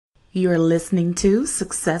You're listening to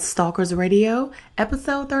Success Stalkers Radio,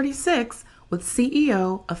 episode 36, with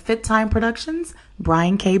CEO of Tyme Productions,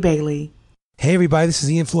 Brian K. Bailey. Hey everybody, this is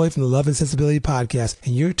Ian Floyd from the Love and Sensibility Podcast,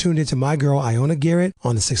 and you're tuned into my girl Ioana Garrett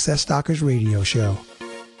on the Success Stalkers Radio Show.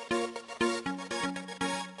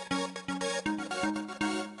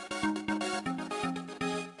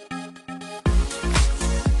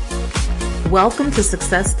 Welcome to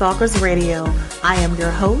Success Stalkers Radio. I am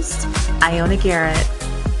your host, Ioana Garrett.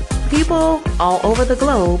 People all over the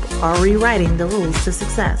globe are rewriting the rules to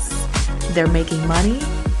success. They're making money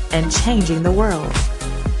and changing the world.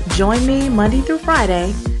 Join me Monday through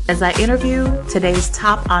Friday as I interview today's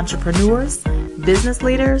top entrepreneurs, business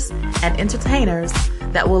leaders, and entertainers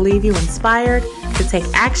that will leave you inspired to take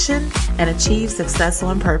action and achieve success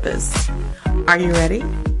on purpose. Are you ready?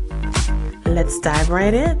 Let's dive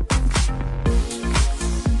right in.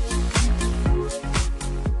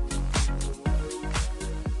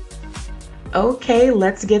 Okay,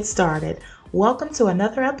 let's get started. Welcome to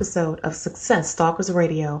another episode of Success Stalkers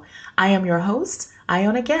Radio. I am your host,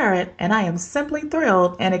 Ioana Garrett, and I am simply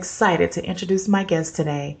thrilled and excited to introduce my guest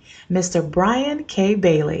today, Mr. Brian K.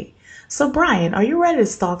 Bailey. So Brian, are you ready to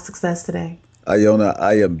stalk success today? Ioana,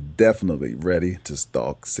 I am definitely ready to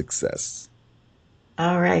stalk success.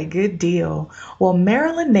 All right, good deal. Well,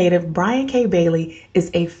 Maryland native Brian K. Bailey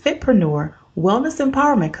is a FitPreneur, wellness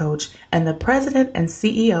empowerment coach, and the president and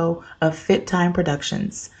CEO of Tyme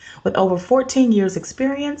Productions. With over 14 years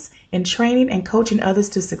experience in training and coaching others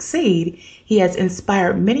to succeed, he has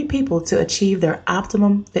inspired many people to achieve their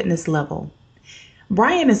optimum fitness level.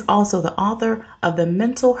 Brian is also the author of The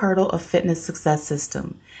Mental Hurdle of Fitness Success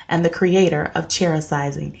System and the creator of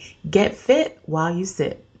Chairicizing, Get Fit While You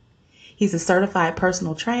Sit. He's a certified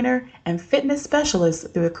personal trainer and fitness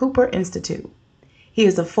specialist through the Cooper Institute. He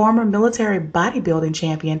is a former military bodybuilding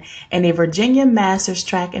champion and a Virginia Masters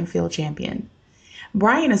track and field champion.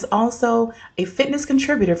 Brian is also a fitness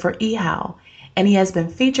contributor for eHow, and he has been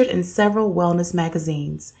featured in several wellness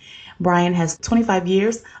magazines. Brian has 25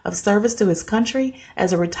 years of service to his country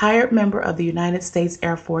as a retired member of the United States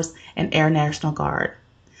Air Force and Air National Guard.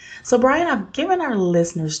 So Brian, I've given our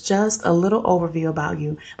listeners just a little overview about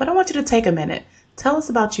you, but I want you to take a minute. Tell us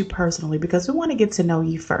about you personally, because we want to get to know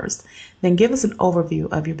you first. Then give us an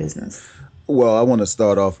overview of your business. Well, I want to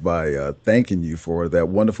start off by thanking you for that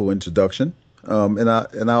wonderful introduction. And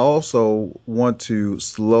I also want to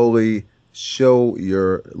slowly show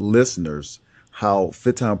your listeners how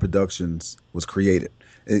FitTime Productions was created.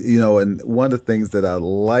 And one of the things that I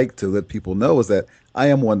like to let people know is that I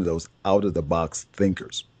am one of those out-of-the-box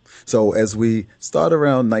thinkers. So as we start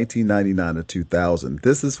around 1999 or 2000,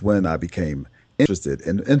 this is when I became interested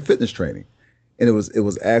in fitness training. And it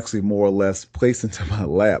was actually more or less placed into my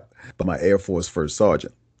lap by my Air Force First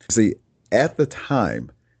Sergeant. See, at the time,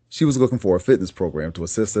 she was looking for a fitness program to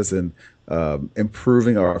assist us in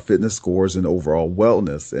improving our fitness scores and overall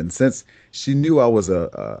wellness. And since she knew I was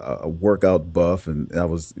a workout buff and I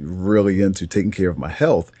was really into taking care of my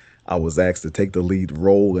health, I was asked to take the lead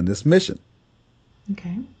role in this mission.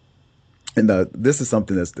 Okay. And this is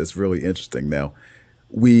something that's really interesting. Now,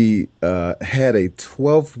 we had a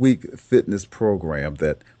 12-week fitness program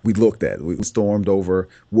that we looked at. We stormed over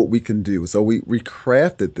what we can do. So we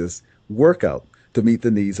crafted this workout to meet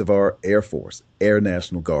the needs of our Air Force, Air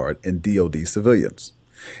National Guard, and DoD civilians.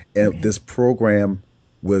 And This program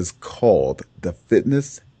was called the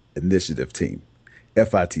Fitness Initiative Team,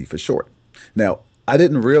 FIT for short. Now, I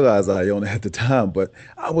didn't realize Ioana at the time, but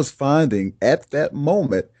I was finding at that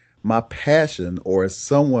moment my passion, or as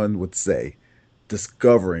someone would say,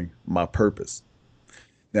 discovering my purpose.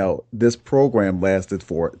 Now, this program lasted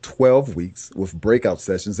for 12 weeks with breakout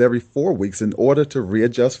sessions every 4 weeks in order to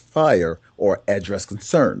readjust fire or address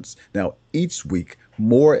concerns. Now, each week,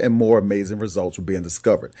 more and more amazing results were being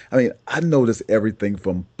discovered. I noticed everything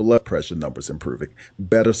from blood pressure numbers improving,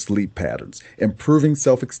 better sleep patterns, improving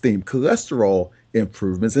self-esteem, cholesterol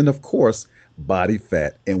improvements, and of course, body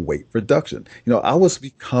fat and weight reduction. I was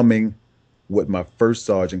becoming what my first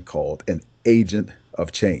sergeant called an agent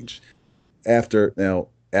of change. After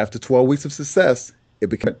 12 weeks of success, it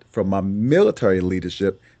became from my military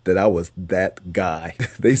leadership that I was that guy.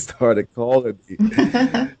 They started calling me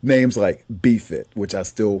names like B-Fit, which I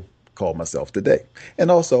still call myself today, and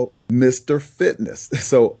also Mr. Fitness.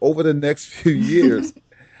 So over the next few years,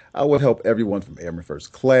 I would help everyone from Airman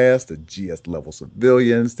First Class to GS level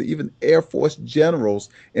civilians to even Air Force generals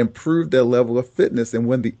improve their level of fitness. And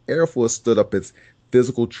when the Air Force stood up its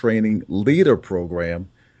physical training leader program,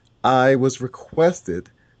 I was requested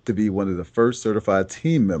to be one of the first certified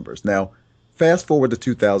team members. Now, fast forward to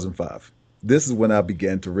 2005. This is when I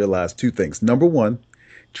began to realize two things. Number one,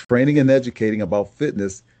 training and educating about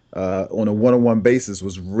fitness on a one-on-one basis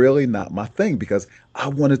was really not my thing because I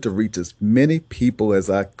wanted to reach as many people as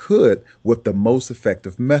I could with the most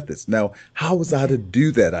effective methods. Now, how was I Okay. to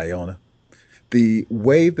do that, Iona? The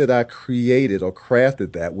way that I created or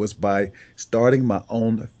crafted that was by starting my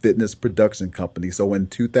own fitness production company. So in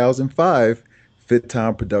 2005, Fit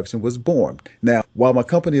Time Production was born. Now, while my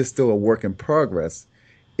company is still a work in progress,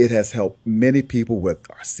 it has helped many people with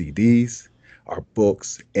our CDs, our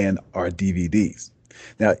books, and our DVDs.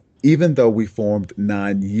 Now, even though we formed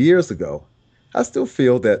 9 years ago, I still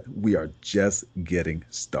feel that we are just getting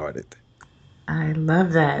started. I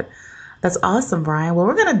love that. That's awesome, Brian. Well,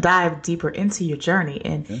 we're going to dive deeper into your journey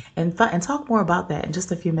Okay. and talk more about that in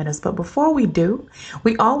just a few minutes. But before we do,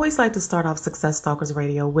 we always like to start off Success Stalkers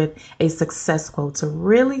Radio with a success quote to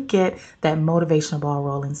really get that motivational ball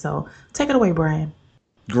rolling. So take it away, Brian.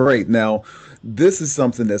 Great. Now, this is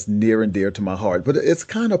something that's near and dear to my heart, but it's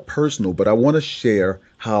kind of personal. But I want to share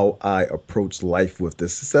how I approach life with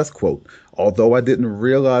this success quote. Although I didn't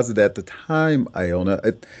realize it at the time, Iona,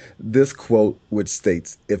 this quote, which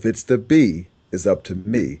states, "If it's to be, it's up to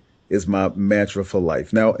me," is my mantra for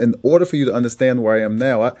life. Now, in order for you to understand where I am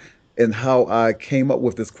now, and how I came up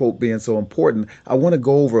with this quote being so important, I want to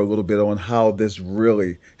go over a little bit on how this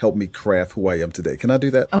really helped me craft who I am today. Can I do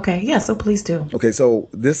that? Okay, yeah, so please do. Okay, so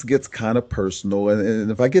this gets kind of personal, and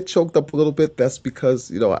if I get choked up a little bit, that's because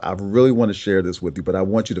I really want to share this with you, but I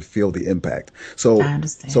want you to feel the impact. I So, so,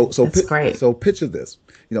 understand. so, That's pi- great. so picture this.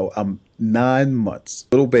 I'm 9 months,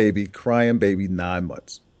 little baby, crying baby, 9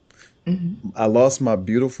 months. Hmm. I lost my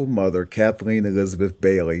beautiful mother, Kathleen Elizabeth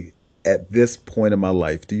Bailey, at this point in my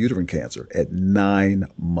life to uterine cancer at 9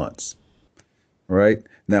 months. Right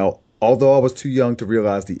now, although I was too young to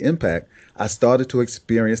realize the impact, I started to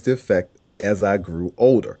experience the effect as I grew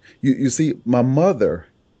older. You see, my mother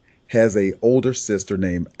has a older sister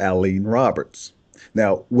named Aline Roberts.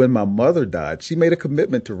 Now, when my mother died, she made a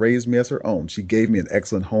commitment to raise me as her own. She gave me an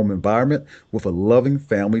excellent home environment with a loving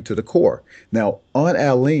family to the core. Now, Aunt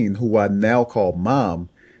Aline, who I now call Mom,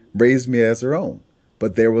 raised me as her own,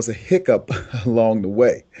 but there was a hiccup along the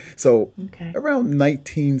way. So, Okay. around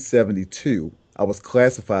 1972, I was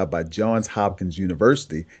classified by Johns Hopkins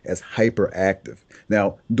University as hyperactive.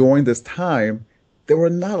 Now, during this time, there were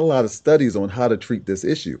not a lot of studies on how to treat this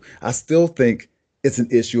issue. I still think it's an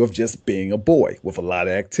issue of just being a boy with a lot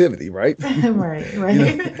of activity, right? Right, you know,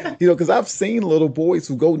 right. because I've seen little boys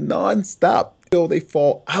who go nonstop till they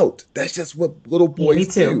fall out. That's just what little Yeah, me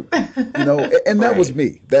boys too. do, and that was Right.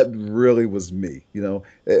 me. That really was me.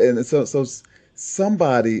 And so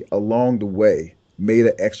somebody along the way made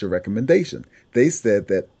an extra recommendation. They said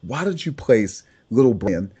that why don't you place little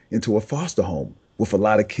Brian into a foster home with a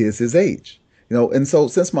lot of kids his age? And so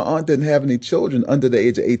since my aunt didn't have any children under the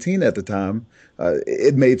age of 18 at the time,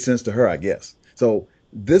 it made sense to her, I guess. So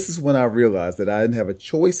this is when I realized that I didn't have a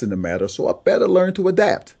choice in the matter, so I better learn to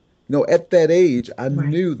adapt. At that age, I Right.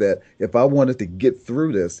 knew that if I wanted to get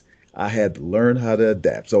through this, I had to learn how to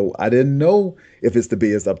adapt. So I didn't know if it's to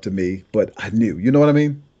be, it's up to me, but I knew. You know what I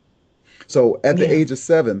mean? So at the Yeah. age of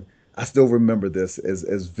 7, I still remember this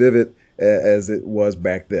as vivid as it was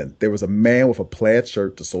back then. There was a man with a plaid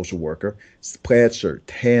shirt, the social worker, plaid shirt,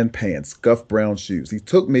 tan pants, scuffed brown shoes. He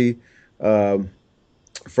took me um,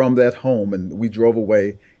 from that home and we drove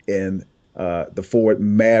away in the Ford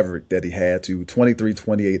Maverick that he had to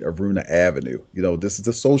 2328 Aruna Avenue. This is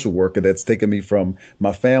the social worker that's taken me from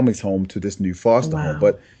my family's home to this new foster home.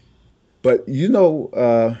 Wow. But you know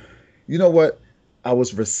what? I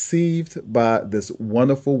was received by this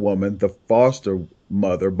wonderful woman, the foster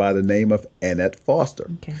mother by the name of Annette Foster.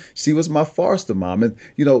 Okay. She was my foster mom. And,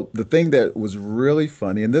 the thing that was really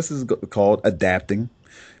funny, and this is called adapting,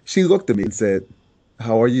 she looked at me and said,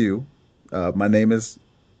 "How are you? My name is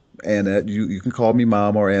Annette. You can call me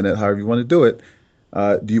mom or Annette, however you want to do it.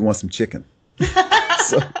 Do you want some chicken?"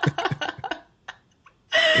 So,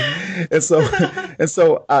 and so and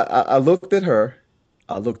so I looked at her,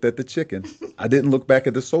 I looked at the chicken. I didn't look back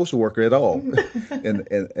at the social worker at all.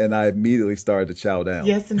 And I immediately started to chow down.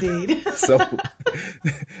 Yes, indeed. So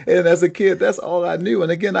and as a kid, that's all I knew.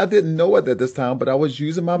 And again, I didn't know it at this time, but I was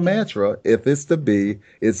using my Yeah. mantra, if it's to be,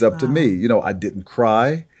 it's up to me. Wow. I didn't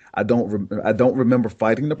cry. I don't remember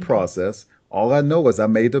fighting the Okay. process. All I know is I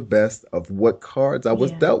made the best of what cards I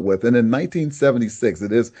was Yeah. dealt with. And in 1976,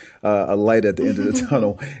 it is a light at the end of the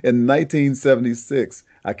tunnel. In 1976,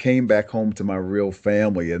 I came back home to my real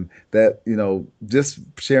family. And that, just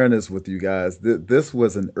sharing this with you guys, this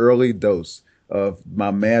was an early dose of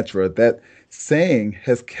my mantra. That saying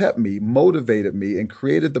has kept me, motivated me, and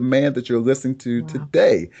created the man that you're listening to Wow.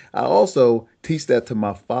 today. I also teach that to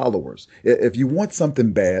my followers. If you want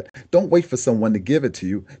something bad, don't wait for someone to give it to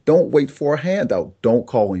you. Don't wait for a handout. Don't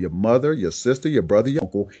call on your mother, your sister, your brother, your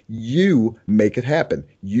uncle. You make it happen.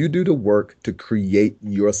 You do the work to create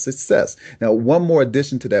your success. Now, one more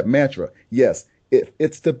addition to that mantra. Yes, if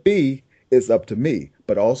it's to be, it's up to me.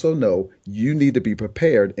 But also know you need to be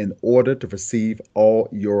prepared in order to receive all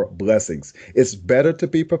your blessings. It's better to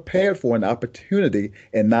be prepared for an opportunity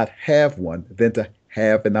and not have one than to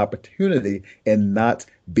have an opportunity and not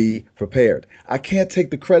be prepared. I can't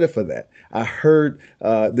take the credit for that. I heard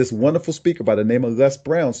this wonderful speaker by the name of Les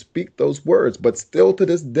Brown speak those words, but still to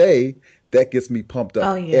this day, that gets me pumped Oh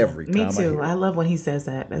up yeah, every me time I too. hear I it. love when he says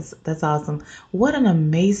that. That's awesome. What an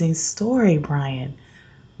amazing story, Brian.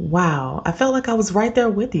 Wow. I felt like I was right there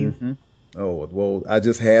with you. hmm Oh, well, I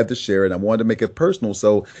just had to share it. I wanted to make it personal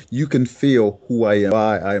so you can feel who I am,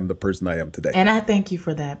 why I am the person I am today. And I thank you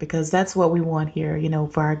for that because that's what we want here,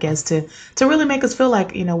 for our guests to really make us feel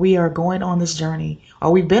like, we are going on this journey or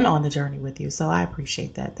we've been on the journey with you. So I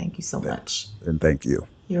appreciate that. Thank you so Yeah. much. And thank you.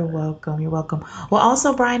 You're welcome. You're welcome. Well,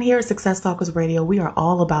 also, Brian, here at Success Talkers Radio, we are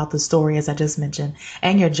all about the story, as I just mentioned,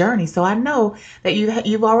 and your journey. So I know that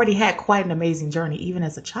you've already had quite an amazing journey, even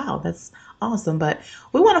as a child. That's awesome. But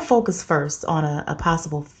we want to focus first on a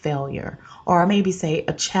possible failure, or maybe say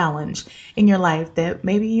a challenge in your life that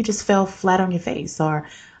maybe you just fell flat on your face, or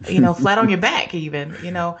flat on your back, even.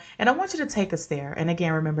 And I want you to take us there. And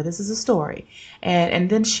again, remember, this is a story, and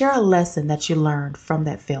then share a lesson that you learned from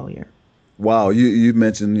that failure. Wow, you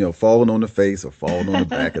mentioned, falling on the face or falling on the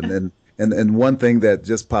back, and then and one thing that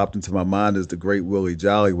just popped into my mind is the great Willie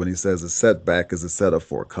Jolly when he says a setback is a setup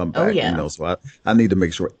for a Oh comeback. yeah. So I need to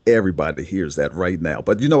make sure everybody hears that right now.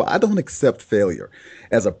 But I don't accept failure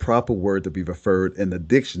as a proper word to be referred in the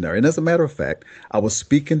dictionary. And as a matter of fact, I was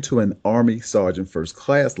speaking to an Army Sergeant first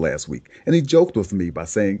class last week, and he joked with me by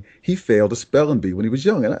saying he failed a spelling bee when he was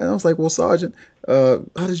young. And I was like, well, Sergeant, how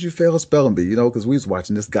did you fail a spelling bee? Because we was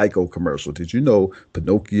watching this Geico commercial. Did you know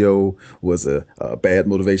Pinocchio was a bad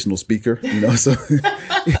motivational speaker? So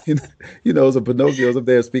so Pinocchio's up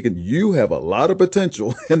there speaking. You have a lot of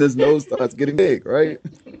potential, and his nose starts getting big, right?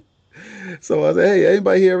 So I said, hey,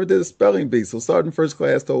 anybody here ever did a spelling bee? So Sergeant First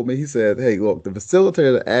Class told me, he said, hey, look, the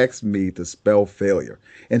facilitator asked me to spell failure.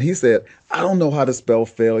 And he said, I don't know how to spell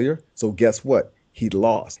failure. So guess what? He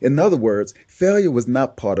lost. In other words, failure was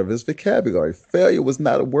not part of his vocabulary. Failure was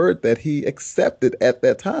not a word that he accepted at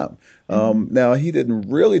that time. Hmm. Now, he didn't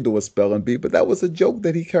really do a spelling bee, but that was a joke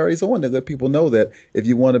that he carries on to let people know that if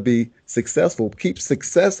you want to be successful, keep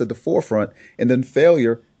success at the forefront, and then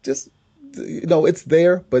failure, just it's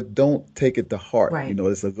there, but don't take it to heart. Right.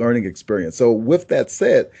 It's a learning experience. So, with that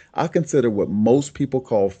said, I consider what most people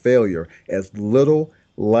call failure as little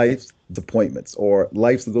life's disappointments or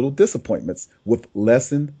life's little disappointments with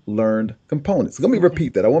lesson learned components. Let me Okay.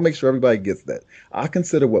 repeat that. I want to make sure everybody gets that. I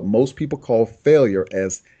consider what most people call failure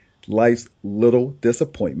as life's little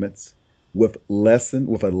disappointments with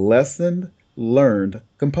a lesson learned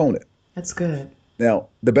component. That's good. Now,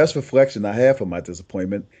 the best reflection I have for my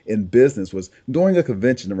disappointment in business was during a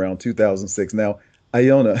convention around 2006. Now,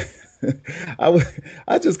 Iona, I, w-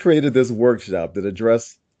 I just created this workshop that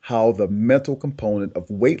addressed how the mental component of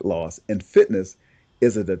weight loss and fitness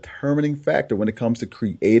is a determining factor when it comes to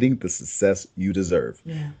creating the success you deserve.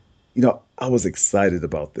 Yeah. I was excited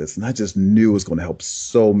about this, and I just knew it was going to help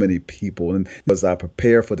so many people. And as I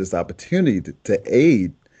prepare for this opportunity to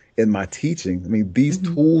aid in my teaching, I mean, these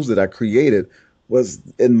Hmm. tools that I created was,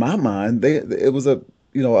 in my mind, it was a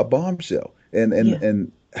bombshell, and Yeah.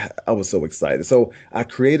 I was so excited. So I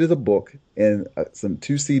created a book and some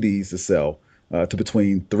two CDs to sell. To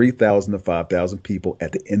between 3,000 to 5,000 people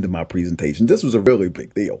at the end of my presentation. This was a really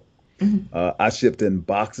big deal. Hmm. I shipped in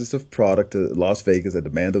boxes of product to Las Vegas at the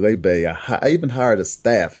Mandalay Bay. I even hired a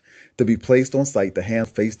staff to be placed on site to handle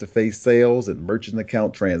face-to-face sales and merchant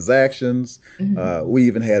account transactions. Hmm. We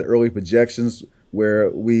even had early projections where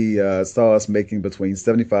we saw us making between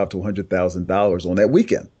 75 to $100,000 on that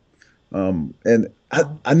weekend. And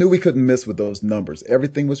Wow. I knew we couldn't miss with those numbers.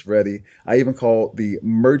 Everything was ready. I even called the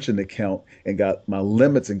merchant account and got my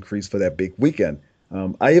limits increased for that big weekend.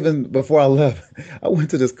 I even, before I left, I went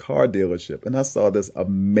to this car dealership and I saw this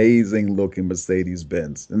amazing looking Mercedes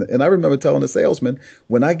Benz. And I remember telling the salesman,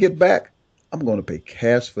 when I get back, I'm going to pay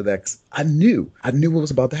cash for that. 'Cause I knew what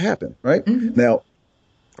was about to happen, right? Hmm. Now,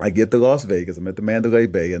 I get to Las Vegas. I'm at the Mandalay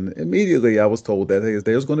Bay, and immediately I was told that hey,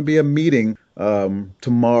 there's going to be a meeting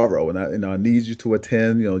tomorrow, and I need you to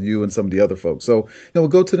attend. You and some of the other folks. So we'll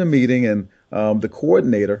go to the meeting, and the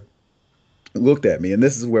coordinator looked at me, and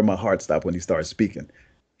this is where my heart stopped when he started speaking.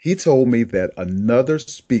 He told me that another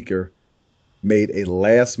speaker made a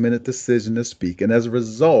last minute decision to speak. And as a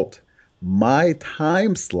result, my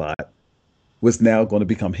time slot was now going to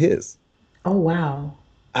become his. Oh, wow.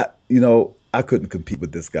 I couldn't compete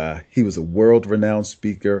with this guy. He was a world renowned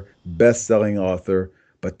speaker, best selling author,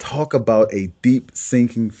 but talk about a deep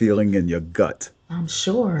sinking feeling in your gut. I'm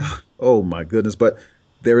sure. Oh my goodness. But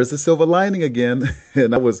there is a silver lining again.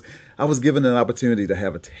 And I was given an opportunity to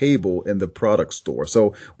have a table in the product store.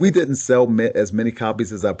 So we didn't sell as many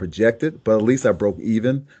copies as I projected, but at least I broke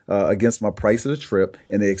even against my price of the trip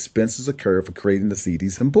and the expenses occurred for creating the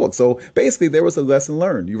CDs and books. So basically, there was a lesson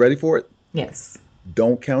learned. You ready for it? Yes.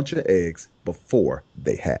 Don't count your eggs before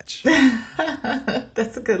they hatch.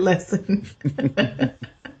 That's a good lesson.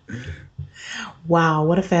 Wow,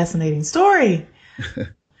 what a fascinating story.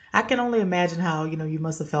 I can only imagine how, you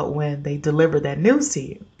must have felt when they delivered that news to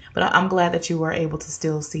you. But I'm glad that you were able to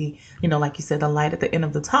still see, like you said, the light at the end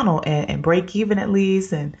of the tunnel and break even at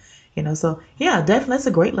least. And, so yeah, definitely that's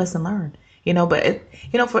a great lesson learned. But,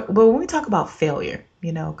 but when we talk about failure,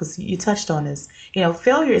 because you touched on this,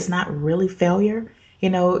 failure is not really failure,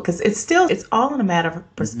 because it's all in a matter of Hmm.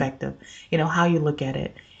 perspective, how you look at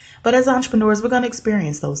it. But as entrepreneurs, we're going to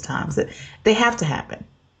experience those times. They have to happen.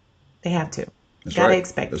 They have to. That's Got to right.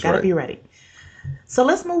 expect, That's got to right. be ready. So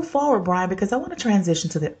let's move forward, Brian, because I want to transition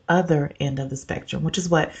to the other end of the spectrum, which is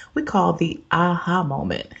what we call the aha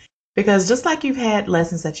moment. Because just like you've had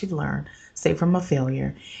lessons that you've learned, say from a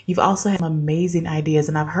failure, you've also had some amazing ideas,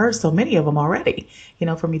 and I've heard so many of them already,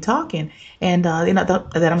 from you talking, and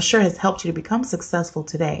that I'm sure has helped you to become successful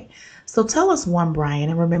today. So tell us one, Brian,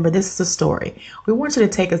 and remember this is a story. We want you to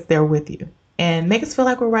take us there with you and make us feel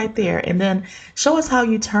like we're right there, and then show us how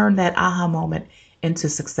you turn that aha moment into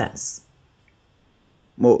success.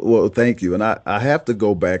 Well, thank you. And I have to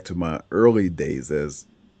go back to my early days as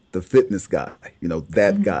the fitness guy,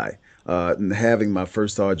 that Mhm. guy, and having my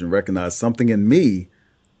first sergeant recognize something in me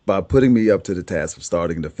by putting me up to the task of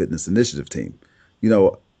starting the fitness initiative team.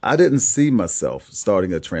 I didn't see myself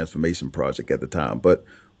starting a transformation project at the time, but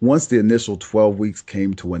once the initial 12 weeks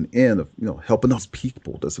came to an end of, helping those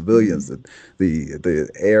people, the civilians, Mhm. the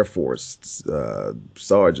Air Force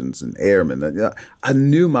sergeants and airmen, I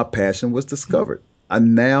knew my passion was discovered. I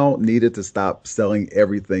now needed to stop selling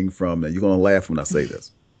everything from, and you're going to laugh when I say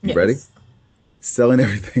this. You ready? Yes. Selling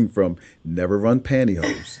everything from never run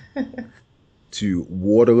pantyhose to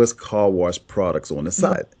waterless car wash products on the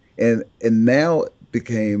Wow. side. And now it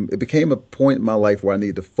became a point in my life where I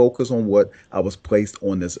needed to focus on what I was placed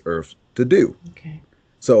on this earth to do. Okay.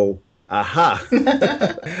 So, aha.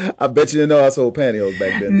 I bet you didn't know I sold pantyhose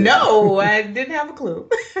back then, did you? No, I didn't have a clue.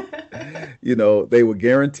 They were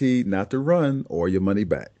guaranteed not to run or your money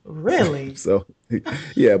back. Really? So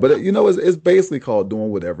yeah, but it's basically called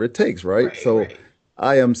doing whatever it takes, right? Right, So right.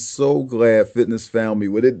 I am so glad fitness found me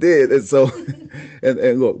what it did. And so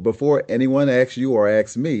and look, before anyone asks you or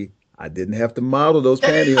asks me, I didn't have to model those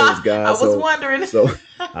pantyhose, I guys. was So wondering. so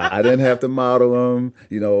I didn't have to model them.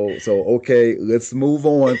 So okay, let's move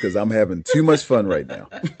on because I'm having too much fun right now.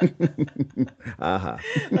 Aha.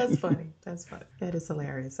 That's funny. That's funny. That is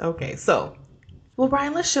hilarious. Okay, so, well,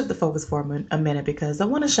 Brian, let's shift the focus for a minute because I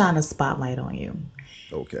want to shine a spotlight on you.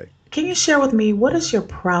 Okay. Can you share with me what is your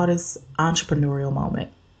proudest entrepreneurial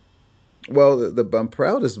moment? Well, my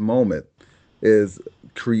proudest moment is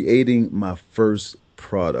creating my first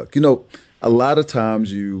product. A lot of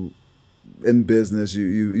times in business,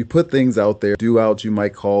 you put things out there, do out, you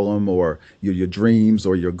might call them, or your dreams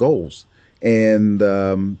or your goals. And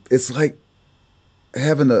it's like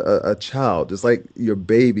having a child. It's like your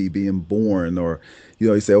baby being born, or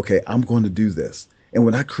you say, okay, I'm going to do this. And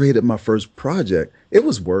when I created my first project, it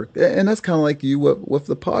was work. And that's kind of like you with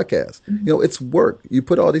the podcast. Mhm. It's work. You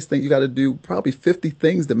put all these things, you got to do probably 50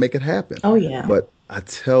 things to make it happen. Oh, yeah. But I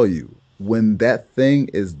tell you, when that thing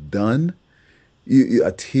is done,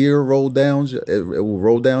 a tear it will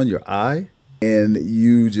roll down your eye, and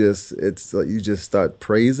you just start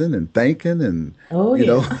praising and thanking, and Oh, you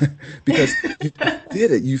know yeah. because you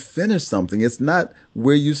did it. You finished something. It's not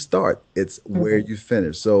where you start, it's where Right. you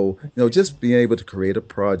finish. So just being able to create a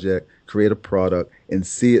project, create a product, and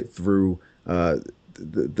see it through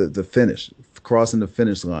the finish, crossing the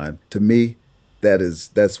finish line, to me,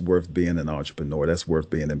 that's worth being an entrepreneur. That's worth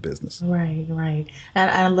being in business. Right, right. And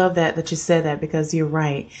I love that you said that because you're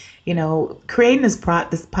right. Creating this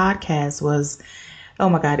podcast was, oh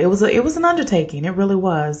my God, it was an undertaking. It really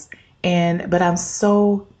was. But I'm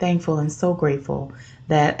so thankful and so grateful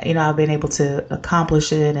that I've been able to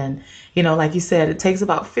accomplish it, and Like you said, it takes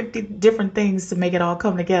about 50 different things to make it all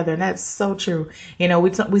come together. And that's so true.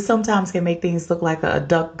 We sometimes can make things look like a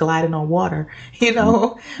duck gliding on water,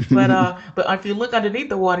 but if you look underneath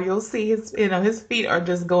the water, you'll see his feet are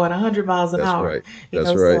just going 100 miles an That's hour, right.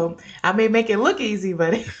 That's right. so I may make it look easy,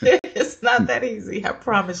 but it's not that easy, I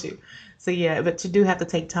promise you. So yeah, but you do have to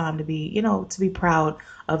take time to be proud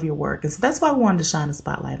of your work. And so that's why I wanted to shine a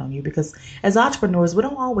spotlight on you, because as entrepreneurs, we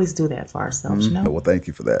don't always do that for ourselves, you know? Well, thank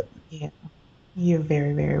you for that. Yeah. You're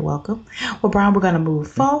very, very welcome. Well, Brian, we're going to move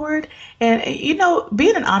forward. And,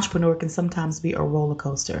 being an entrepreneur can sometimes be a roller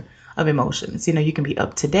coaster of emotions. You can be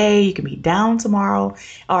up today, you can be down tomorrow,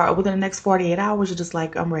 or within the next 48 hours, you're just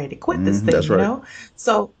like, I'm ready to quit this thing, That's you right. know?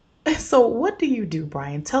 So, so what do you do,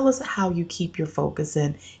 Brian? Tell us how you keep your focus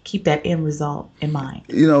and keep that end result in mind.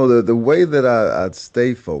 The way that I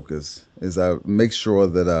stay focused is I make sure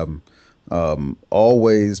that I'm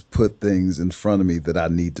always put things in front of me that I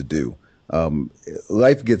need to do. Um,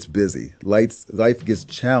 Life gets busy. Life gets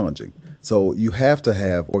challenging. So you have to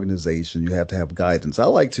have organization. You have to have guidance. I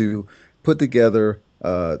like to put together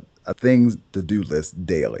a things to do list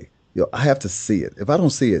daily. I have to see it. If I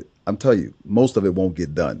don't see it, I'm telling you, most of it won't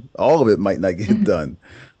get done. All of it might not get Mhm.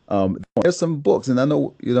 done. There's some books, and I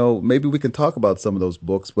know, maybe we can talk about some of those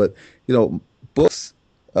books, but, books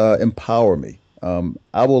empower me.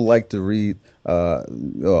 I would like to read a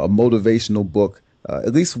motivational book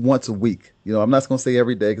at least once a week. I'm not going to say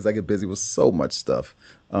every day because I get busy with so much stuff.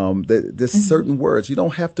 There's Mhm. certain words. You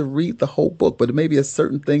don't have to read the whole book, but it maybe it's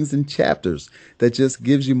certain things in chapters that just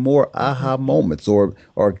gives you more aha moments, or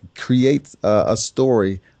creates a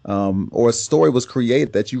story, or a story was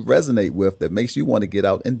created that you resonate with that makes you want to get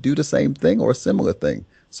out and do the same thing or a similar thing.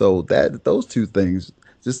 So that those two things,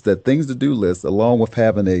 just that things to do list, along with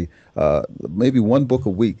having a maybe one book a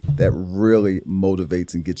week, that really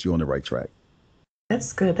motivates and gets you on the right track.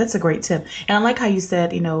 That's good. That's a great tip. And I like how you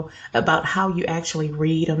said, about how you actually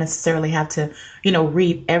read. You don't necessarily have to,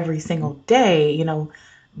 read every single day,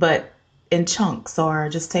 but in chunks, or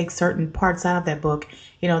just take certain parts out of that book,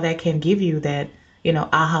 that can give you that,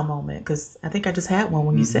 aha moment. Because I think I just had one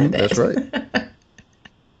when you said That's right. that.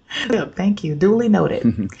 Yeah, thank you. Duly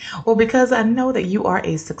noted. Well, because I know that you are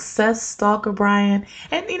a success stalker, Brian.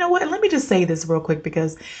 And you know what? Let me just say this real quick,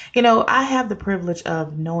 because, I have the privilege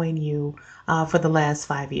of knowing you for the last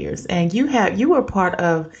 5 years. And you were part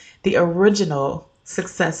of the original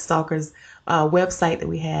Success Stalkers website that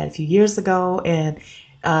we had a few years ago. And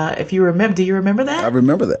if you remember, do you remember I that?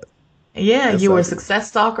 remember that. Yeah, Yes, you I were do. Success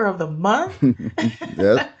Stalker of the Month.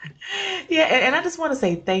 Yes. Yeah, and I just want to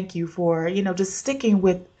say thank you for, just sticking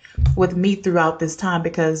with me throughout this time,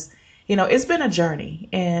 because, it's been a journey,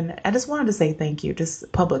 and I just wanted to say thank you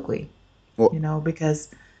just publicly, Well, because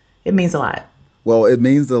it means a lot. well, it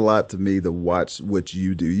means a lot to me to watch what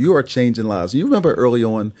you do. You are changing lives. You remember early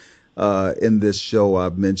on in this show, I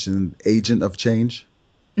mentioned Agent of Change.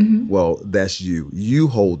 Hmm. Well, that's you. You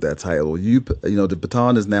hold that title. The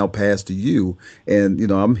baton is now passed to you, and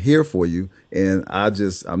I'm here for you. And I'm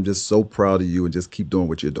just so proud of you, and just keep doing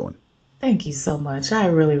what you're doing. Thank you so much. I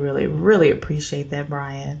really, really, really appreciate that,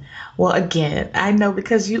 Brian. Well, again, I know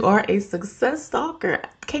because you are a success stalker.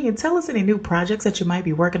 Can you tell us any new projects that you might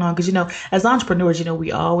be working on? Because, as entrepreneurs,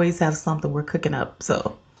 we always have something we're cooking up.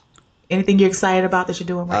 So, anything you're excited about that you're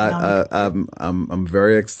doing right now in the future? I'm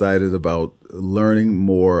very excited about learning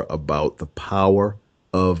more about the power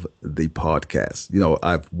of the podcast.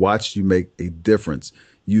 I've watched you make a difference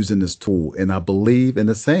using this tool, and I believe in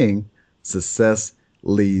the saying, success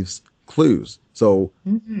leaves clues. So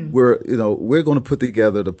Hmm. we're going to put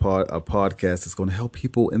together a podcast that's going to help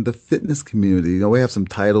people in the fitness community. We have some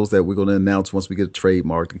titles that we're going to announce once we get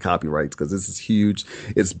trademarked and copyrights, because this is huge.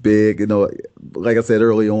 It's big. Like I said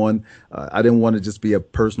early on, I didn't want to just be a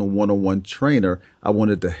personal one-on-one trainer. I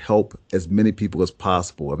wanted to help as many people as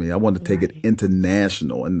possible. I mean, I want to take it Right.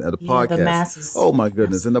 international, and the Yeah, the podcast. masses. Oh my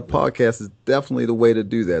goodness! And the Absolutely. podcast is definitely the way to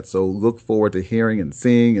do that. So look forward to hearing and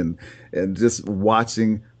seeing, and just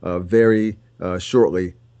watching very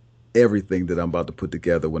shortly everything that I'm about to put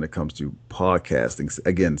together when it comes to podcasting.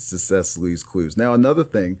 Again, success leaves clues. Now, another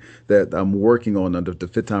thing that I'm working on under the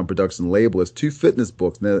Fit Time Production label is two fitness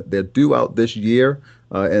books. Now, they're due out this year,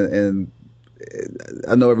 and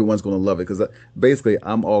I know everyone's going to love it, because basically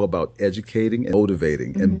I'm all about educating and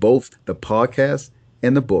motivating, and Mhm. both the podcast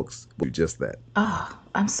and the books will do just that. Oh,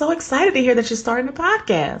 I'm so excited to hear that you're starting a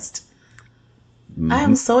podcast. I Hmm.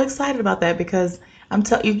 am so excited about that, because I'm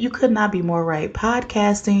telling you, you could not be more right.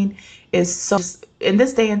 Podcasting is so, in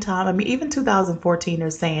this day and time, I mean, even 2014, they're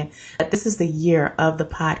saying that this is the year of the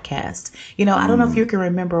podcast. I don't know if Mm, you can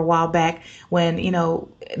remember a while back when,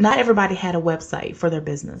 not everybody had a website for their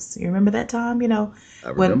business. You remember that time,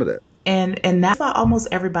 I when, remember that. and that's why almost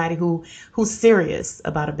everybody who's serious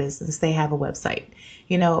about a business, they have a website.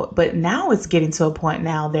 But now it's getting to a point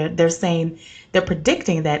now they're saying, they're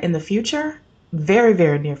predicting that in the future, very,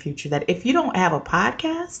 very near future, that if you don't have a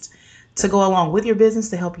podcast to go along with your business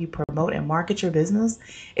to help you promote and market your business,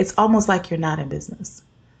 it's almost like you're not in business.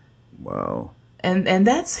 Wow. And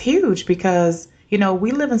that's huge because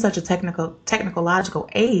we live in such a technological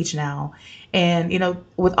age now, and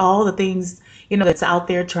with all the things that's out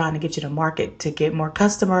there trying to get you to market to get more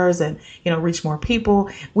customers and reach more people,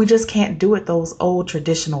 we just can't do it those old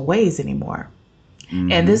traditional ways anymore.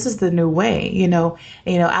 And Hmm. this is the new way.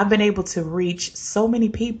 I've been able to reach so many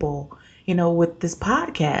people with this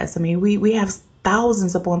podcast. I mean, we have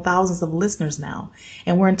thousands upon thousands of listeners now,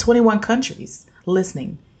 and we're in 21 countries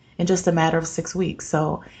listening in just a matter of 6 weeks.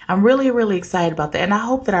 So I'm really, really excited about that. And I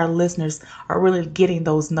hope that our listeners are really getting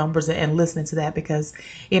those numbers and listening to that because,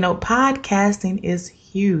 podcasting is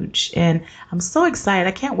huge. And I'm so excited.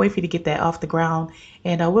 I can't wait for you to get that off the ground.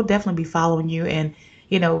 And we'll definitely be following you and,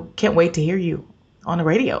 can't wait to hear you on the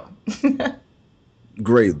radio.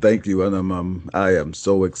 Great, thank you. And I am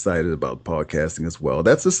so excited about podcasting as well.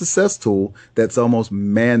 That's a success tool that's almost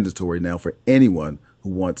mandatory now for anyone who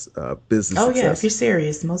wants business Oh yeah, if success. you're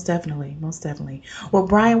serious, most definitely, most definitely. Well,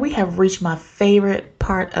 Brian, we have reached my favorite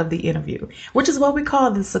part of the interview, which is what we call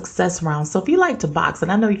the success round. So if you like to box,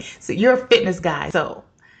 and I know so you're a fitness guy, so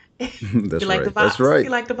you That's like to right. That's box? right. You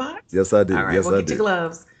like to box? Yes, I do. All right, Yes, well I get your do.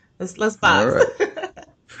 gloves. Let's All box. right.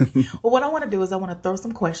 Well, what I want to do is I want to throw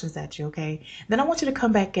some questions at you, okay? Then I want you to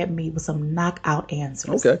come back at me with some knockout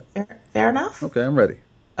answers. Okay. Fair enough? Okay, I'm ready.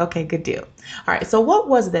 Okay, good deal. All right, so what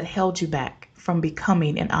was it that held you back from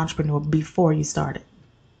becoming an entrepreneur before you started?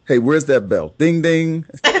 Hey, where's that bell? Ding ding.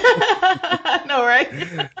 I know, right?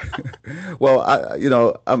 Well,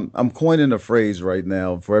 I'm coining a phrase right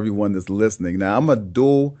now for everyone that's listening. Now, I'm a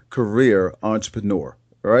dual career entrepreneur,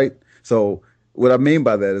 right? So, what I mean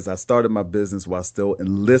by that is I started my business while still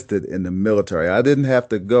enlisted in the military. I didn't have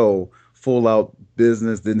to go full out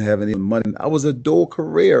business, didn't have any money. I was a dual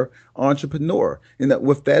career entrepreneur. And that,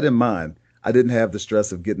 with that in mind, I didn't have the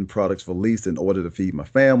stress of getting products released in order to feed my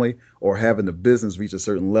family or having the business reach a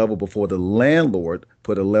certain level before the landlord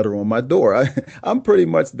put a letter on my door. I'm pretty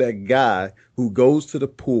much that guy who goes to the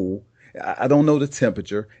pool. I don't know the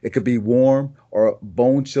temperature. It could be warm or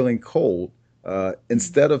bone chilling cold.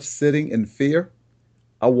 Instead of sitting in fear,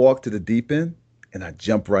 I walk to the deep end and I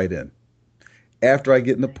jump right in. After I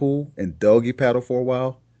get in the pool and doggy paddle for a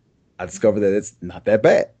while, I discover that it's not that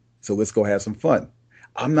bad. So let's go have some fun.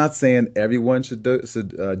 I'm not saying everyone should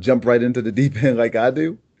jump right into the deep end like I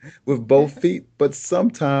do with both feet, but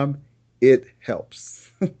sometimes it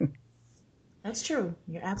helps. That's true.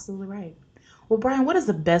 You're absolutely right. Well, Brian, what is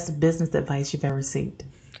the best business advice you've ever received?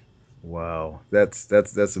 Wow, that's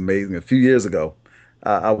amazing. A few years ago,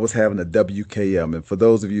 I was having a WKM, and for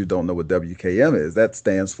those of you who don't know what WKM is, that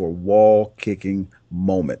stands for wall kicking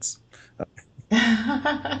moments.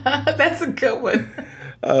 That's a good one.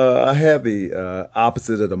 I had the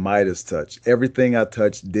opposite of the Midas touch. Everything I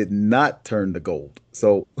touched did not turn to gold.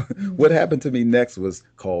 So, what Mhm. happened to me next was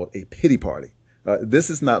called a pity party. This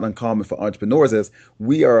is not uncommon for entrepreneurs, as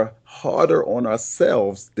we are harder on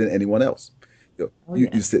ourselves than anyone else. Oh, You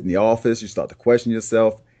yes. sit in the office, you start to question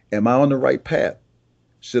yourself. Am I on the right path?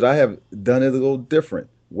 Should I have done it a little different?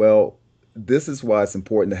 Well, this is why it's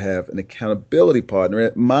important to have an accountability partner.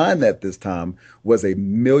 And mine at this time was a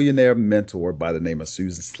millionaire mentor by the name of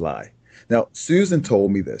Susan Sly. Now, Susan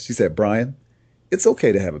told me this. She said, Brian, it's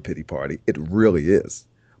okay to have a pity party. It really is.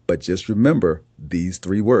 But just remember these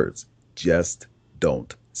three words: just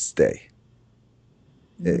don't stay.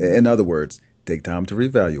 In Mm, other words, take time to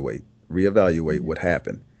reevaluate mhm. what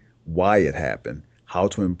happened, why it happened, how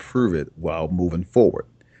to improve it while moving forward.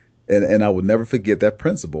 And I will never forget that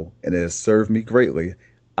principle, and it has served me greatly.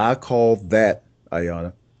 I call that,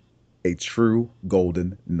 Ayana, a true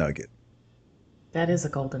golden nugget. That is a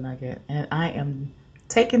golden nugget, and I am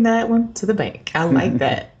taking that one to the bank. I like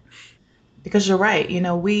that because you're right.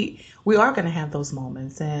 We are going to have those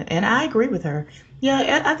moments, and I agree with her.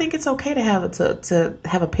 Yeah, I think it's okay to to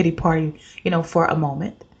have a pity party, for a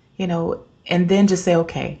moment, and then just say,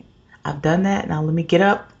 okay, I've done that. Now let me get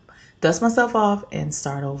up, dust myself off, and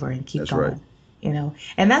start over and keep That's right. going.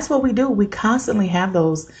 And that's what we do. We constantly have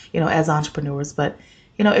those, as entrepreneurs. But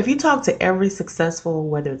if you talk to every successful,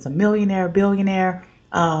 whether it's a millionaire, billionaire,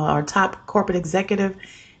 or top corporate executive,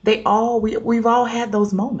 we've all had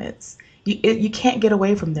those moments. You can't get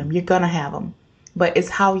away from them. You're gonna have them, but it's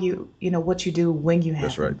how what you do when you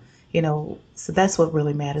That's have right. them. So that's what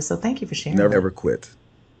really matters. So thank you for sharing Never that. ever quit.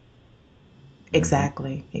 Hmm.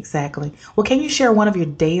 Exactly, exactly. Well, can you share one of your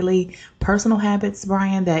daily personal habits,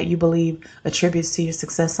 Brian, that you believe attributes to your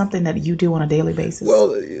success, something that you do on a daily basis?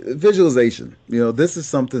 Well, visualization. This is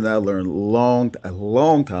something that I learned a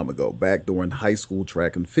long time ago, back during high school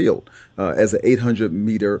track and field, as an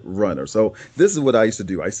 800-meter runner. So this is what I used to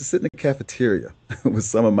do. I used to sit in the cafeteria with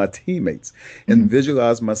some of my teammates and Hmm.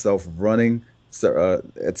 visualize myself running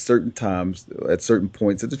at certain times, at certain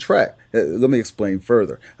points at the track. Let me explain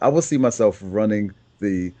further. I will see myself running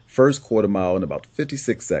the first quarter mile in about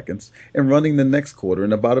 56 seconds and running the next quarter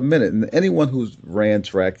in about a minute. And anyone who's ran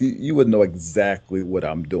track, you would know exactly what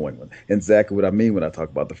I'm doing, exactly what I mean when I talk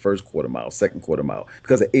about the first quarter mile, second quarter mile,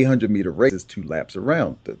 because an 800-meter race is 2 laps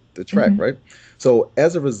around the track, Hmm. right? So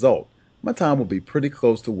as a result, my time will be pretty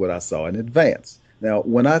close to what I saw in advance. Now,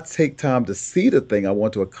 when I take time to see the thing I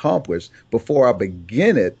want to accomplish before I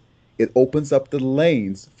begin it, it opens up the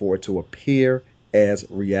lanes for it to appear as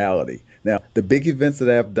reality. Now, the big events that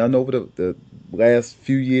I've done over the last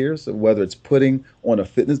few years, whether it's putting on a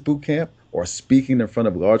fitness boot camp or speaking in front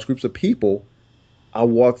of large groups of people, I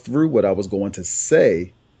walked through what I was going to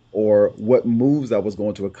say or what moves I was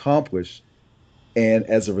going to accomplish. And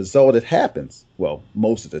as a result, it happens. Well,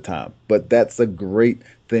 most of the time. But that's a great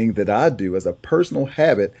thing that I do as a personal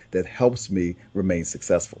habit that helps me remain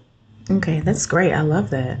successful. Okay, that's great. I love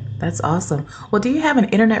that. That's awesome. Well, do you have an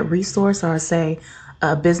internet resource or, say,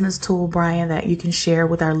 a business tool, Brian, that you can share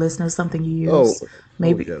with our listeners, something you Oh, use oh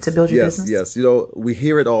maybe to yes, build your yes, business? yes. We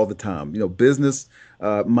hear it all the time. Business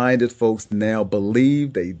minded folks now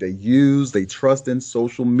believe they trust in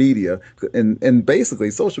social media, and basically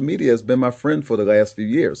social media has been my friend for the last few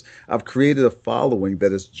years. I've created a following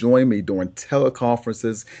that has joined me during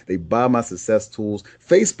teleconferences. They buy my success tools.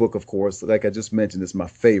 Facebook, of course, like I just mentioned, is my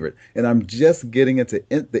favorite, and I'm just getting into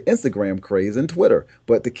the Instagram craze and Twitter.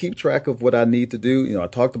 But to keep track of what I need to do, I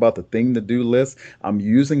talked about the thing to do list. I'm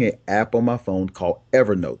using an app on my phone called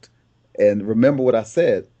Evernote. And remember what I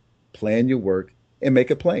said, plan your work and make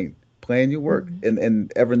it plain. Plan your work. Mhm.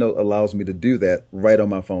 And Evernote allows me to do that right on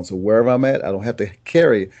my phone. So wherever I'm at, I don't have to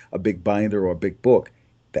carry a big binder or a big book.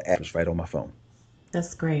 The app is right on my phone.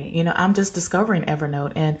 That's great. I'm just discovering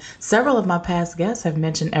Evernote, and several of my past guests have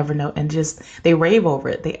mentioned Evernote, and just they rave over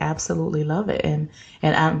it. They absolutely love it, and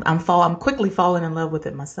I'm quickly falling in love with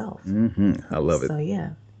it myself. I love it. So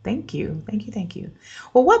yeah, thank you, thank you, thank you.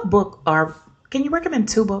 Well, what book are can you recommend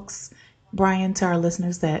two books, Brian, to our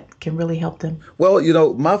listeners that can really help them?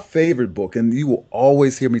 Well, my favorite book, and you will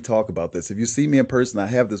always hear me talk about this. If you see me in person, I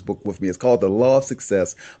have this book with me. It's called The Law of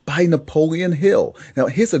Success by Napoleon Hill. Now,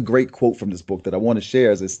 here's a great quote from this book that I want to share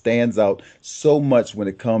as it stands out so much when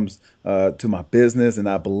it comes to my business, and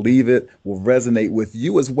I believe it will resonate with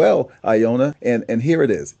you as well, Iona. And here it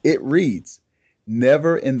is. It reads,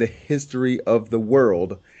 never in the history of the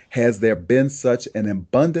world has there been such an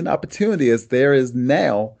abundant opportunity as there is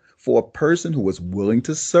now for a person who is willing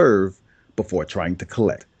to serve before trying to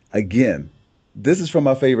collect. Again, this is from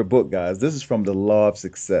my favorite book, guys. This is from The Law of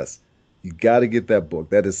Success. You got to get that book.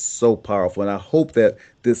 That is so powerful. And I hope that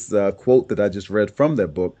this quote that I just read from that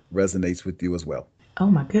book resonates with you as well. Oh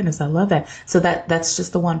my goodness, I love that. So that's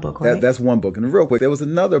just the one book, right? That's one book. And real quick, there was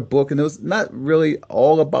another book, and it was not really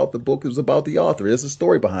all about the book. It was about the author. There's a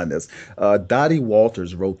story behind this. Dottie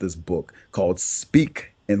Walters wrote this book called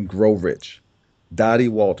Speak and Grow Rich. Dottie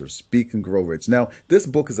Walters, Speak and Grow Rich. Now, this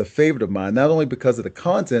book is a favorite of mine, not only because of the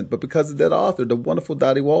content, but because of that author, the wonderful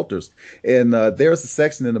Dottie Walters. And there's a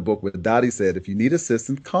section in the book where Dottie said, if you need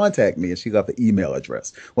assistance, contact me. And she got the email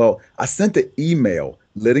address. Well, I sent the email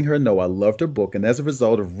letting her know I loved her book. And as a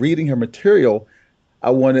result of reading her material, I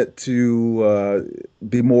wanted to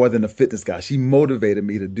be more than a fitness guy. She motivated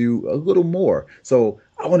me to do a little more. So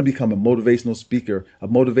I want to become a motivational speaker, a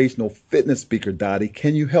motivational fitness speaker, Dottie.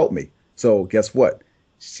 Can you help me? So guess what?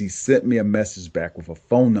 She sent me a message back with a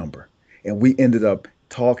phone number. And we ended up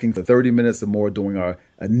talking for 30 minutes or more during our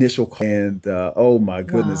initial call. And oh my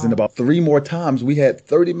goodness. And Wow. about three more times, we had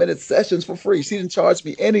 30-minute sessions for free. She didn't charge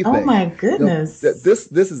me Oh anything. my goodness.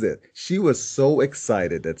 This is it. She was so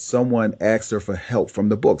excited that someone asked her for help from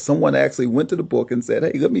the book. Someone actually went to the book and said,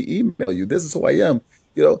 "Hey, let me email you. This is who I am."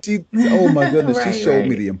 Oh my goodness, she Right, showed me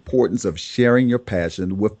right. the importance of sharing your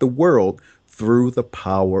passion with the world through the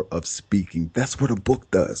power of speaking. That's what a book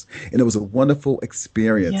does. And it was a wonderful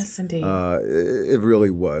experience. Yes, indeed. It really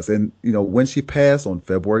was. And, when she passed on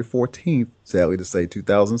February 14th, sadly to say,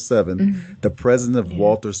 2007, Mhm. the president of Yeah.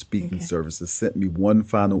 Walter Speaking Okay. Services sent me one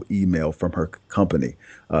final email from her company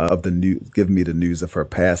of the news, giving me the news of her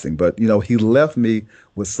passing. But, he left me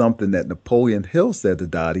with something that Napoleon Hill said to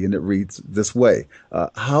Dottie, and it reads this way.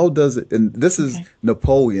 How does it, and this is Okay.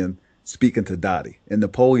 Napoleon speaking to Dottie. And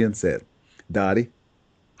Napoleon said, Dottie,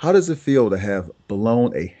 how does it feel to have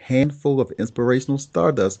blown a handful of inspirational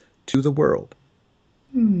stardust to the world?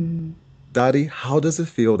 Hmm. Dottie, how does it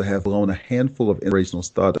feel to have blown a handful of inspirational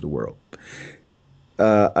stardust to the world?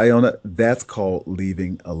 Iona, that's called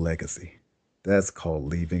leaving a legacy. That's called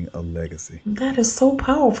leaving a legacy. That is so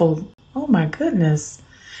powerful. Oh my goodness.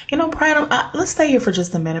 Brian, let's stay here for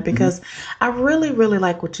just a minute Hmm. because I really, really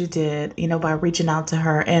like what you did, by reaching out to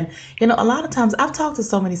her. And, a lot of times I've talked to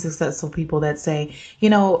so many successful people that say,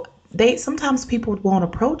 they sometimes people won't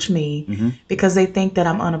approach me Hmm. because they think that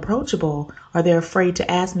I'm unapproachable or they're afraid to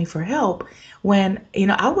ask me for help when,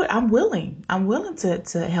 I'm willing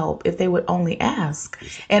to help if they would only ask.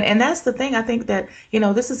 And that's the thing. I think that,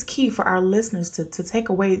 this is key for our listeners to take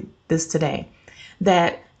away this today,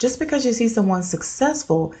 that just because you see someone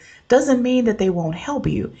successful doesn't mean that they won't help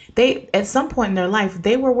you. They, at some point in their life,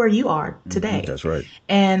 they were where you are Hmm. today. That's right.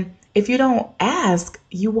 And if you don't ask,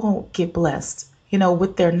 you won't get blessed,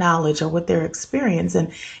 with their knowledge or with their experience. And,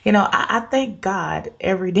 I thank God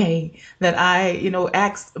every day that I,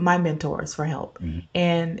 ask my mentors for help. Hmm.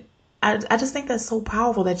 And I just think that's so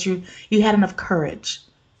powerful that you had enough courage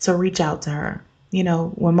to reach out to her,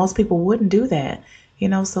 when most people wouldn't do that.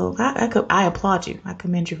 So I applaud you. I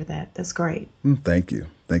commend you for that. That's great. Thank you.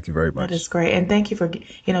 Thank you very That is much. great. And thank you for,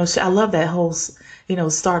 I love that whole,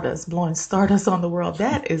 stardust, blowing stardust on the world.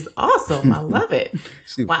 That is awesome. I love it.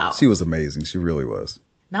 She Wow. was amazing. She really was.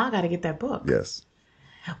 Now I got to get that book. Yes.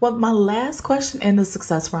 Well, my last question in the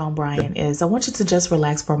success round, Okay. Brian, is I want you to just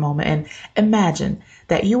relax for a moment and imagine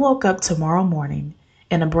that you woke up tomorrow morning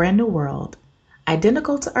in a brand new world,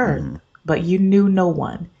 identical to Earth, Hmm. but you knew no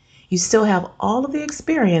one. You still have all of the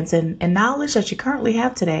experience and knowledge that you currently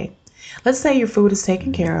have today. Let's say your food is taken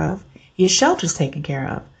Hmm. care of, your shelter's taken care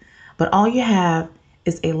of, but all you have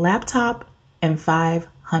is a laptop and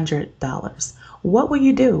 $500. What will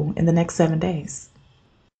you do in the next 7 days?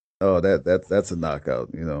 Oh, that's a knockout.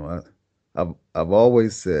 I've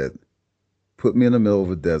always said, put me in the middle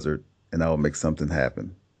of a desert and I will make something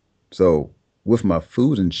happen. So with my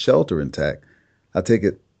food and shelter intact, I take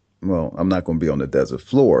it. Well, I'm not going to be on the desert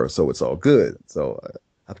floor, so it's all good. So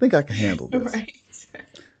I think I can handle this. Right.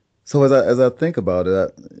 So as I think about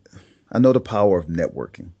it, I know the power of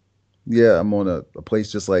networking. Yeah, I'm on a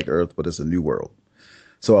place just like Earth, but it's a new world.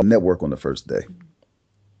 So I'll network on the first day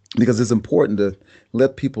because it's important to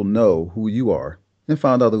let people know who you are and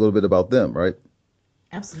find out a little bit about them, right?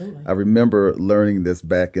 Absolutely. I remember learning this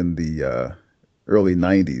back in the early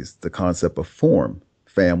 90s, the concept of form,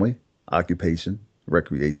 family, occupation,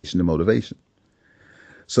 recreation, and motivation.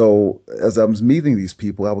 So as I was meeting these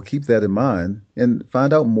people, I would keep that in mind and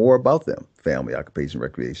find out more about them. Family, occupation,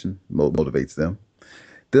 recreation motivates them.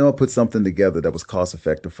 Then I'll put something together that was cost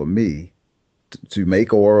effective for me to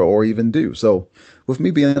make or even do. So with me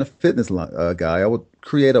being a fitness guy, I would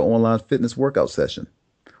create an online fitness workout session,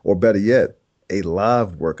 or better yet, a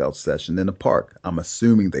live workout session in a park. I'm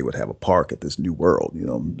assuming they would have a park at this new world.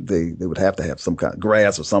 They would have to have some kind of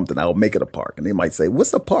grass or something. I'll make it a park. And they might say,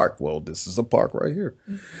 "What's a park?" Well, this is a park right here.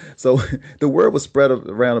 So the word was spread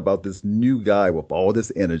around about this new guy with all this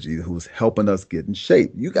energy who's helping us get in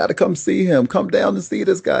shape. You got to come see him. Come down and see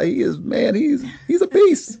this guy. He is, man, he's a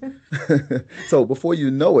beast. So before you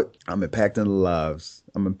know it, I'm impacting lives.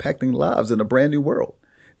 I'm impacting lives in a brand new world.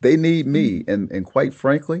 They need me, Mhm. and quite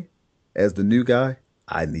frankly, as the new guy,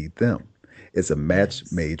 I need them. It's a match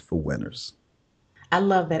Yes. made for winners. I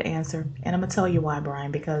love that answer. And I'm going to tell you why,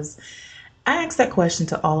 Brian, because I ask that question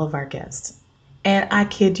to all of our guests. And I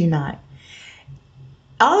kid you not.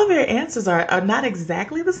 All of your answers are not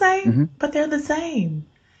exactly the same, Hmm. but they're the same.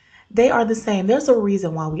 They are the same. There's a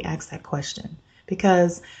reason why we ask that question.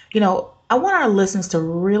 Because, I want our listeners to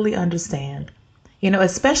really understand,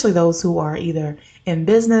 especially those who are either in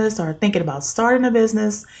business or thinking about starting a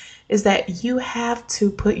business, is that you have to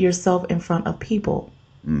put yourself in front of people.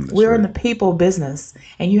 That's We're in right. the people business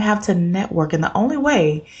and you have to network. And the only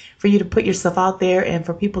way for you to put yourself out there and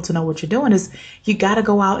for people to know what you're doing is you got to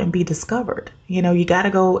go out and be discovered. You got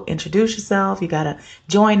to go introduce yourself. You got to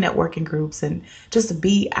join networking groups and just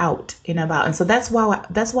be out and about. And so that's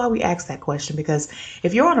why we ask that question, because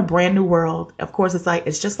if you're on a brand new world, of course,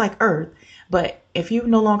 it's just like Earth, But if you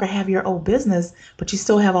no longer have your old business, but you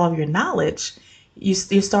still have all of your knowledge,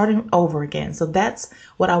 you're starting over again. So that's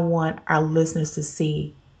what I want our listeners to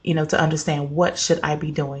see, to understand what should I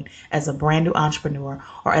be doing as a brand new entrepreneur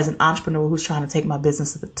or as an entrepreneur who's trying to take my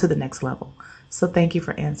business to the next level. So thank you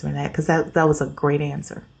for answering that, because that was a great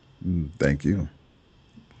answer. Thank you.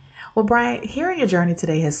 Well, Brian, hearing your journey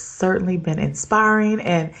today has certainly been inspiring.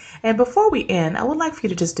 And before we end, I would like for you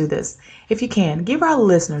to just do this. If you can, give our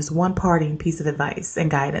listeners one parting piece of advice and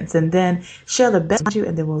guidance, and then share the best about you,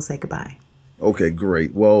 and then we'll say goodbye. Okay,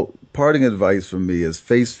 great. Well, parting advice from me is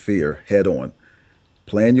face fear head on.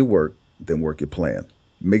 Plan your work, then work your plan.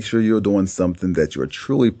 Make sure you're doing something that you're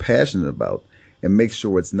truly passionate about, and make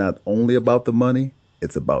sure it's not only about the money,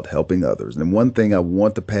 it's about helping others. And one thing I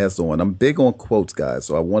want to pass on, I'm big on quotes, guys,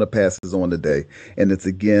 so I want to pass this on today. And it's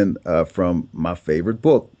again from my favorite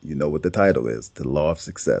book. You know what the title is, The Law of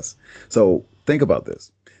Success. So think about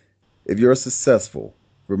this. If you're successful,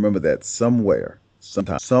 remember that somewhere,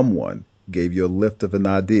 sometime, someone gave you a lift of an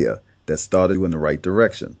idea that started you in the right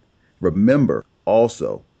direction. Remember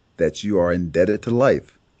also that you are indebted to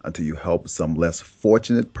life until you help some less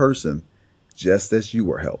fortunate person just as you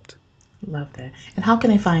were helped. Love that. And how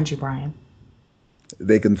can they find you, Brian?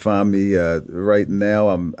 They can find me right now.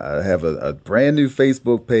 I have a brand new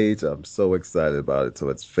Facebook page. I'm so excited about it. So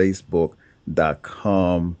it's facebook.com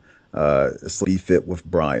Be Fit with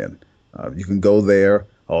Brian. You can go there.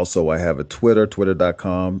 Also, I have a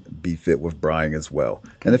twitter.com Be Fit with Brian as well.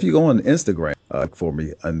 And if you go on Instagram, for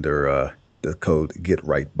me under the code Get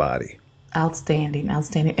Right Body. Outstanding.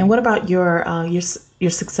 And what about your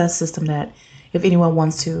success system, that if anyone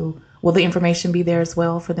wants to, will the information be there as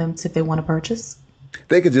well for them if they want to purchase?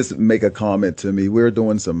 They could just make a comment to me. We're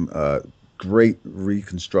doing some great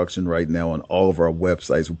reconstruction right now on all of our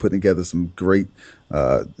websites. We're putting together some great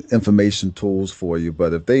information tools for you.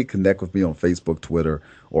 But if they connect with me on Facebook, Twitter,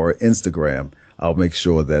 or Instagram, I'll make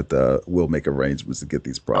sure that we'll make arrangements to get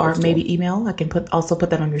these products. Or maybe email. I can also put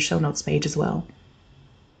that on your show notes page as well.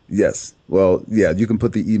 Yes. Well, yeah, you can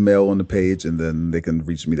put the email on the page and then they can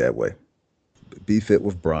reach me that way.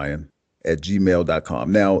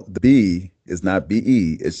 BeFitWithBrian@gmail.com. Now, the B is not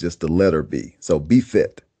BE, it's just the letter B. So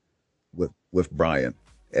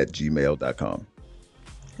BeFitWithBrian@gmail.com.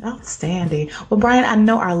 Outstanding. Well, Brian, I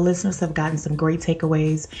know our listeners have gotten some great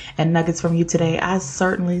takeaways and nuggets from you today. I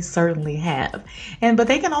certainly have. But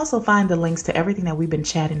they can also find the links to everything that we've been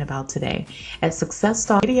chatting about today at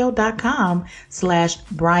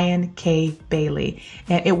successtalkradio.com/Brian K. Bailey.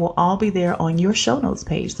 And it will all be there on your show notes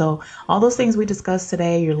page. So all those things we discussed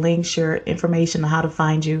today, your links, your information on how to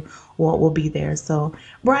find you, will be there. So,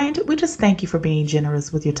 Brian, we just thank you for being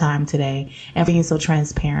generous with your time today and being so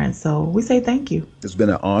transparent. So we say thank you. It's been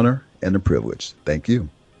an honor and a privilege. Thank you.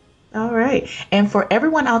 All right. And for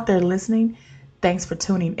everyone out there listening, thanks for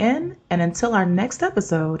tuning in. And until our next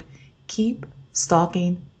episode, keep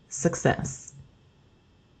stalking success.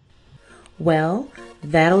 Well,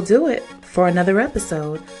 that'll do it for another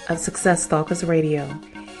episode of Success Stalkers Radio.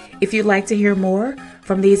 If you'd like to hear more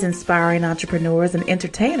from these inspiring entrepreneurs and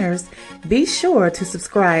entertainers, be sure to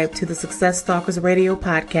subscribe to the Success Stalkers Radio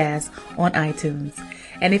podcast on iTunes.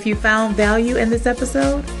 And if you found value in this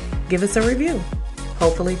episode, give us a review,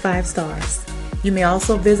 hopefully 5 stars. You may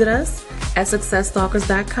also visit us at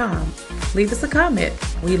successstalkers.com. Leave us a comment.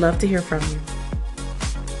 We'd love to hear from you.